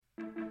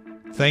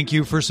Thank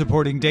you for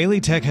supporting Daily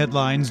Tech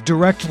Headlines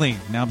directly.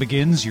 Now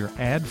begins your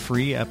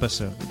ad-free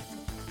episode.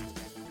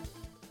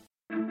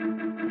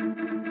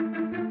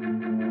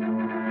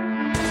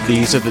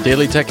 These are the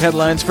Daily Tech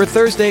Headlines for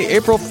Thursday,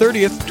 April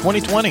 30th,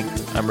 2020.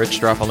 I'm Rich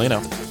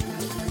Straffolino.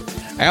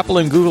 Apple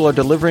and Google are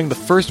delivering the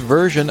first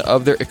version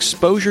of their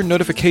Exposure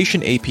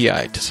Notification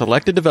API to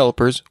selected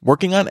developers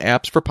working on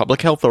apps for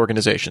public health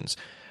organizations.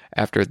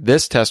 After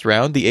this test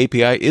round, the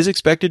API is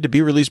expected to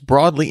be released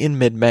broadly in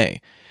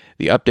mid-May.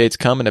 The updates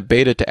come in a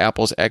beta to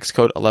Apple's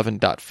Xcode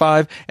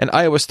 11.5 and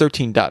iOS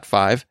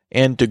 13.5,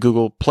 and to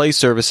Google Play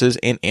Services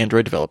and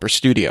Android Developer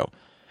Studio.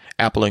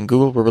 Apple and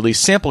Google will release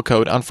sample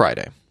code on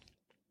Friday.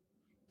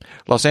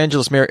 Los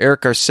Angeles Mayor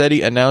Eric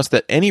Garcetti announced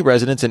that any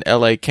residents in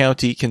LA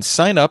County can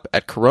sign up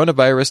at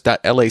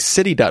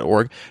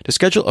coronavirus.lacity.org to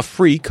schedule a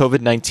free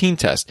COVID-19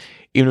 test,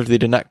 even if they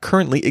do not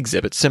currently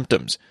exhibit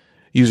symptoms.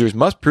 Users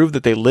must prove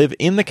that they live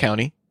in the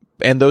county,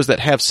 and those that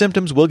have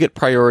symptoms will get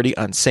priority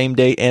on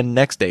same-day and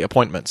next-day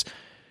appointments.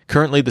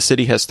 Currently, the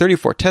city has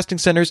 34 testing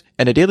centers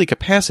and a daily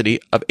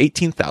capacity of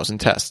 18,000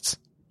 tests.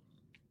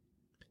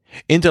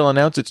 Intel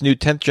announced its new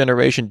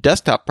 10th-generation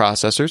desktop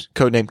processors,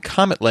 codenamed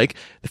Comet Lake,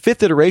 the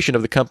fifth iteration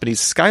of the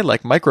company's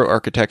Skylake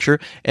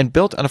microarchitecture, and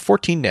built on a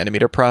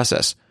 14-nanometer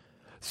process.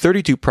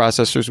 32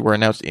 processors were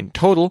announced in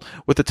total,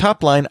 with the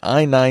top-line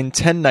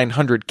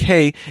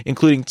i9-10900K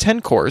including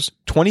 10 cores,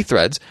 20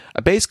 threads,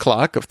 a base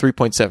clock of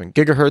 3.7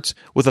 GHz,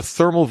 with a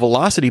thermal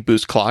velocity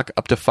boost clock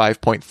up to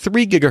 5.3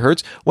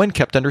 GHz when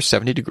kept under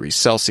 70 degrees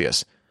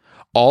Celsius.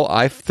 All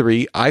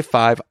i3,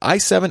 i5,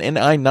 i7, and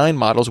i9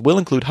 models will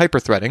include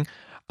hyperthreading.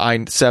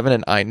 i7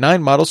 and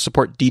i9 models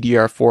support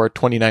DDR4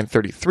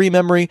 2933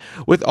 memory,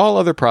 with all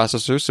other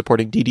processors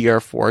supporting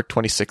DDR4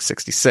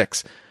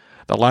 2666.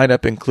 The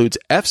lineup includes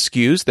F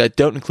SKUs that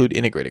don't include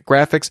integrated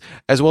graphics,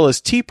 as well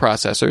as T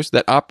processors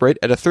that operate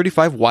at a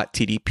 35-watt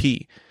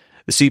TDP.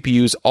 The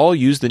CPUs all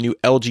use the new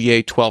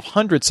LGA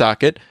 1200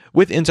 socket,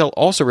 with Intel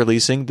also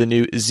releasing the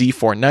new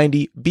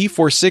Z490,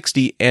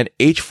 B460, and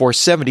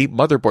H470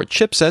 motherboard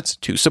chipsets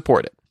to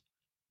support it.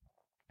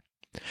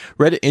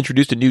 Reddit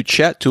introduced a new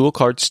chat tool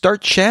called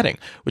Start Chatting,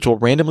 which will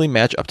randomly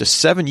match up to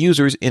 7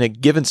 users in a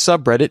given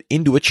subreddit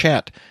into a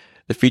chat.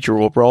 The feature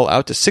will roll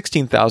out to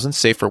 16,000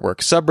 safe-for-work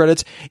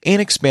subreddits and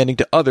expanding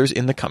to others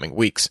in the coming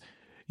weeks.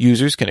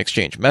 Users can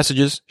exchange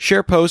messages,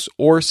 share posts,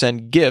 or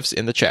send GIFs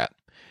in the chat.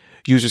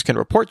 Users can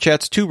report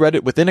chats to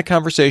Reddit within a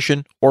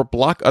conversation or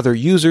block other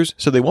users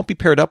so they won't be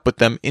paired up with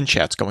them in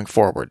chats going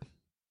forward.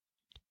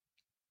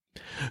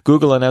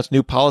 Google announced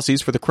new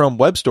policies for the Chrome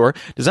Web Store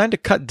designed to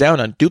cut down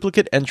on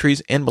duplicate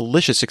entries and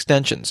malicious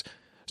extensions.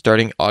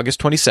 Starting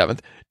August 27th,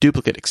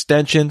 duplicate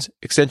extensions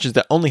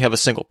that only have a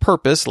single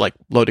purpose, like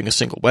loading a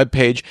single web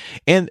page,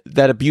 and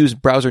that abuse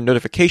browser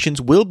notifications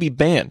will be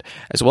banned,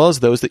 as well as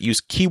those that use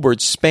keyword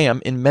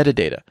spam in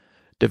metadata.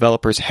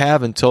 Developers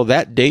have until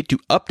that date to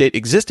update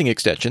existing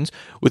extensions,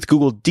 with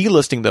Google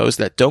delisting those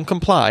that don't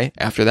comply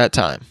after that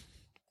time.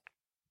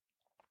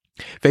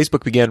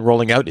 Facebook began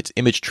rolling out its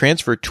image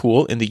transfer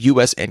tool in the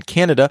US and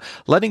Canada,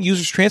 letting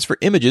users transfer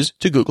images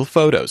to Google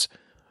Photos.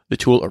 The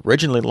tool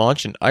originally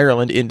launched in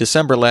Ireland in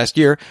December last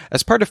year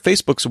as part of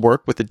Facebook's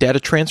work with the Data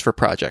Transfer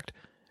Project.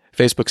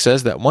 Facebook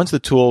says that once the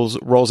tool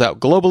rolls out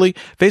globally,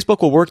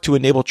 Facebook will work to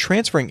enable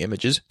transferring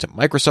images to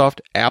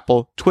Microsoft,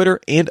 Apple, Twitter,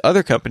 and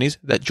other companies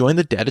that join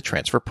the data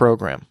transfer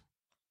program.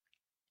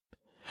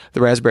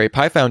 The Raspberry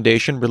Pi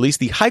Foundation released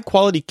the High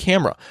Quality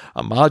Camera,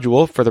 a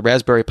module for the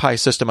Raspberry Pi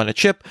system on a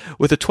chip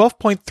with a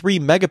 12.3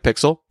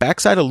 megapixel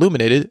backside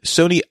illuminated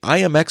Sony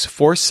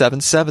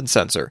IMX477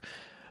 sensor.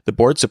 The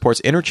board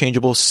supports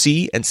interchangeable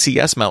C and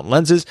CS mount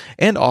lenses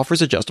and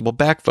offers adjustable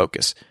back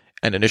focus.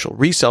 And initial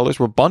resellers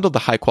will bundle the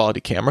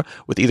high-quality camera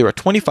with either a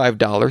 $25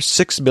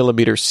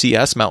 6mm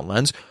CS mount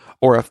lens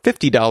or a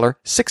 $50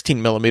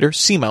 16mm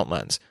C mount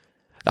lens.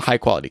 The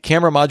high-quality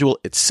camera module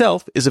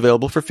itself is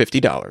available for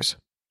 $50.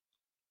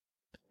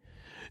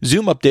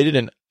 Zoom updated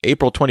an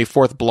April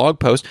 24th blog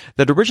post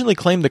that originally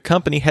claimed the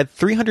company had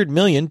 300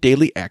 million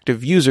daily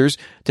active users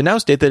to now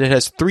state that it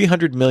has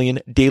 300 million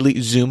daily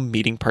Zoom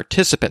meeting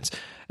participants,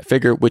 a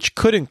figure which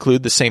could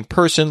include the same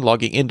person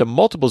logging into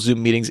multiple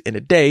Zoom meetings in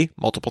a day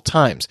multiple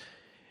times.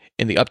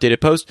 In the updated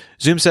post,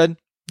 Zoom said,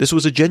 "This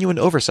was a genuine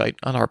oversight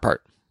on our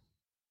part."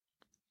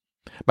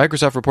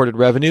 Microsoft reported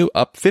revenue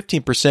up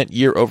 15%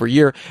 year over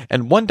year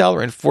and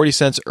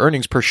 $1.40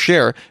 earnings per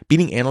share,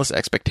 beating analyst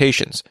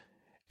expectations.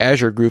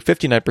 Azure grew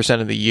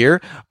 59% in the year,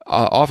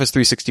 Office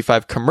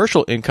 365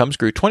 commercial incomes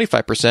grew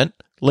 25%,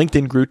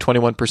 LinkedIn grew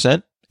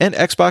 21%, and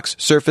Xbox,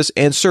 Surface,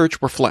 and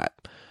Search were flat.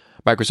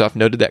 Microsoft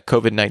noted that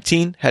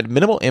COVID-19 had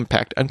minimal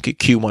impact on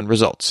Q1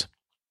 results.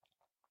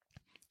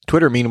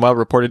 Twitter, meanwhile,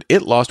 reported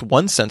it lost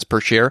 1 cent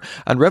per share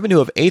on revenue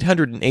of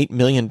 $808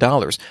 million,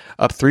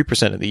 up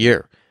 3% in the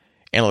year.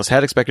 Analysts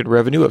had expected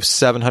revenue of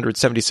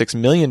 $776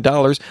 million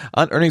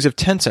on earnings of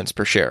 10 cents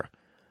per share.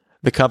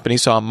 The company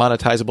saw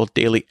monetizable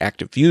daily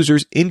active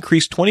users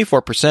increase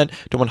 24%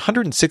 to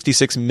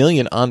 166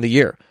 million on the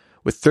year,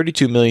 with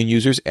 32 million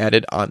users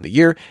added on the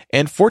year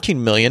and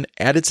 14 million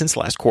added since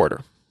last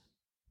quarter.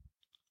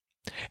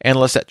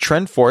 Analysts at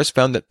TrendForce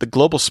found that the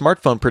global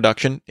smartphone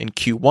production in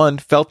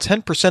Q1 fell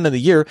 10% in the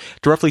year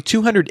to roughly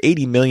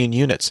 280 million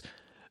units.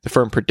 The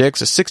firm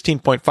predicts a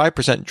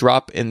 16.5%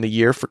 drop in the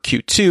year for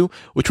Q2,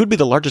 which would be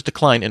the largest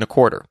decline in a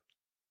quarter.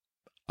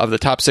 Of the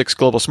top 6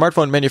 global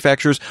smartphone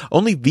manufacturers,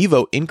 only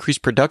Vivo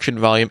increased production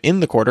volume in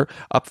the quarter,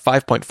 up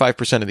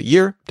 5.5% of the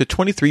year to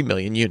 23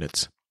 million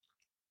units.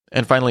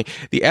 And finally,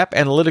 the app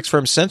analytics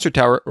firm Sensor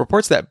Tower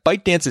reports that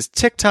ByteDance's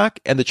TikTok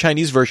and the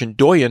Chinese version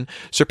Douyin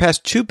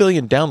surpassed 2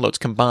 billion downloads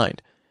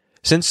combined.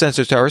 Since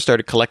Sensor Tower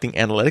started collecting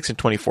analytics in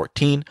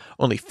 2014,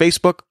 only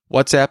Facebook,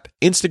 WhatsApp,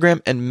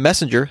 Instagram, and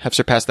Messenger have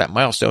surpassed that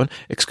milestone,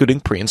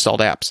 excluding pre-installed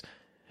apps.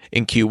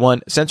 In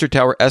Q1, Sensor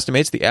Tower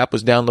estimates the app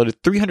was downloaded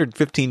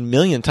 315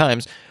 million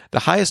times, the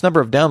highest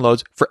number of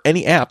downloads for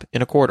any app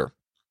in a quarter.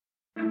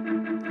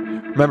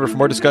 Remember, for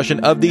more discussion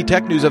of the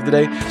tech news of the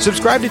day,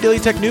 subscribe to Daily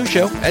Tech News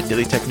Show at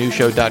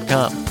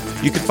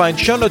dailytechnewsshow.com. You can find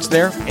show notes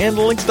there and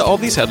links to all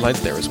these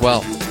headlines there as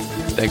well.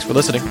 Thanks for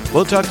listening.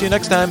 We'll talk to you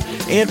next time.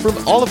 And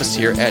from all of us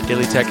here at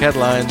Daily Tech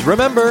Headlines,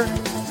 remember,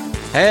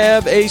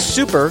 have a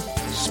super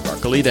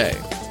sparkly day.